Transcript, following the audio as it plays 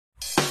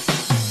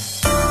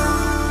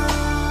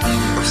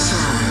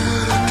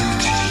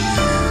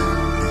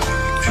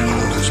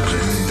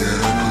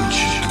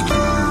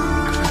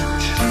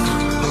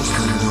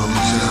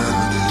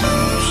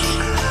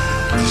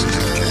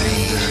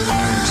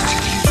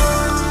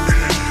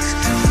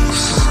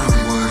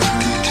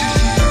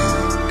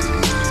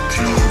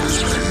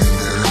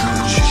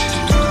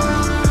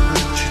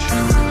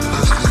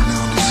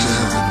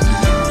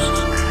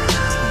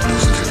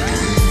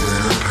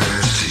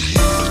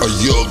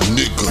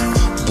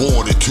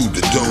to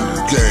the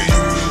dope game.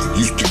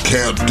 Used to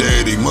count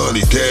daddy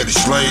money, daddy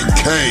slang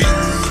cane.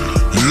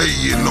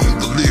 Laying on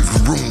the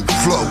living room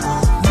floor,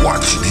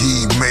 watching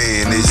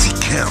He-Man as he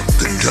count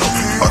the dope.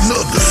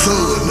 Another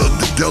son of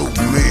the dope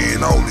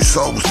man, all he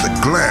saw was the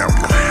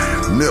glamour.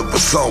 Never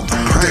saw the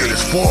pain.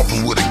 Daddy's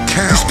father with a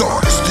count. He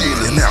started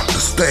stealing out the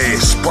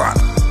stash spot,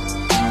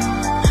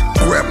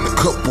 grabbing a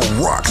couple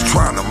rocks,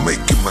 trying to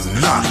make him a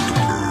knot.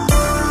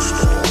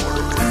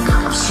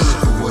 I'm sorry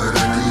for what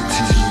I did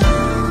to you.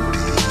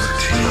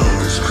 All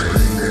this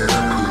pain that I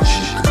put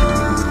you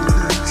through.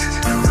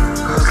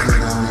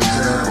 Hustling on these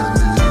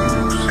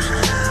avenues,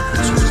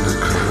 this was the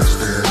curse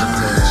that I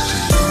passed to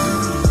you.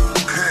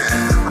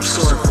 I'm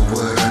sorry for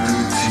what I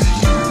did to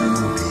you.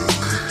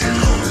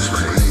 All this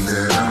pain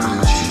that I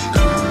put you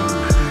through.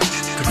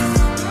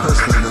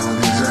 Hustling on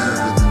these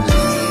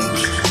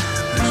avenues,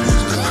 this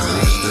was the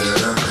curse that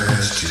I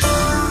passed to you.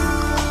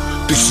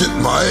 They sent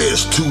my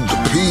ass to the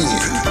pen.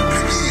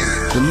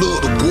 The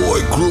little boy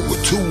grew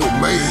into a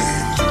man.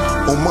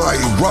 On my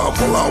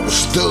arrival, I was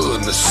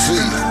stunned to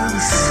see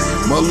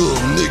my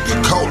little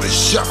nigga calling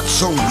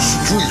shots on the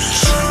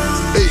streets.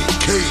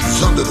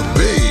 AKs under the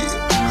bed,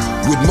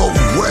 with more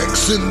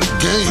racks in the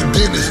game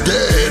than his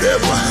dad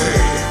ever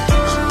had.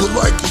 But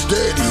like his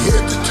daddy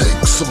had to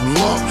take some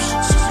lumps,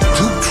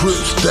 2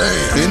 trips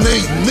down, and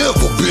ain't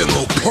never been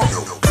no pump.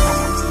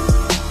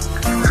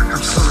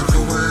 I'm sorry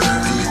for what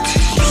I did to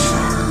you.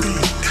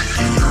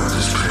 All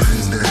this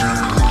pain that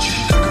I put you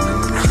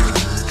through.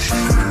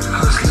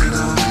 Hustling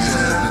on these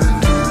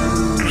avenues,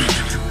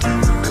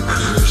 the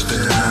curse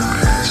that I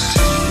passed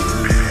to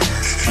you.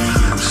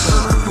 I'm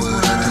sorry for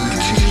what I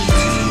did to you.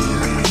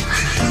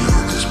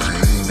 All this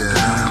pain that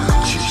I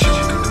put you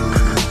through.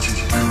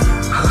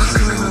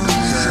 Hustling on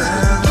these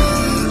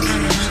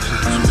avenues,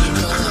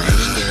 the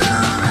curse that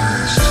I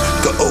passed to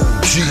you. The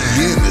OG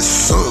and his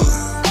son.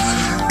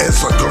 As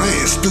I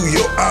glance through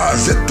your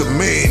eyes at the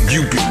man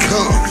you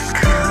become,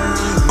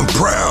 I'm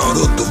proud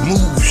of the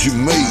moves you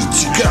made.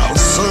 You got a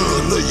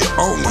son of your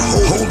own.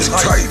 Hold it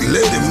tight,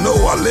 let him know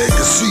our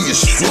legacy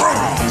is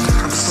strong.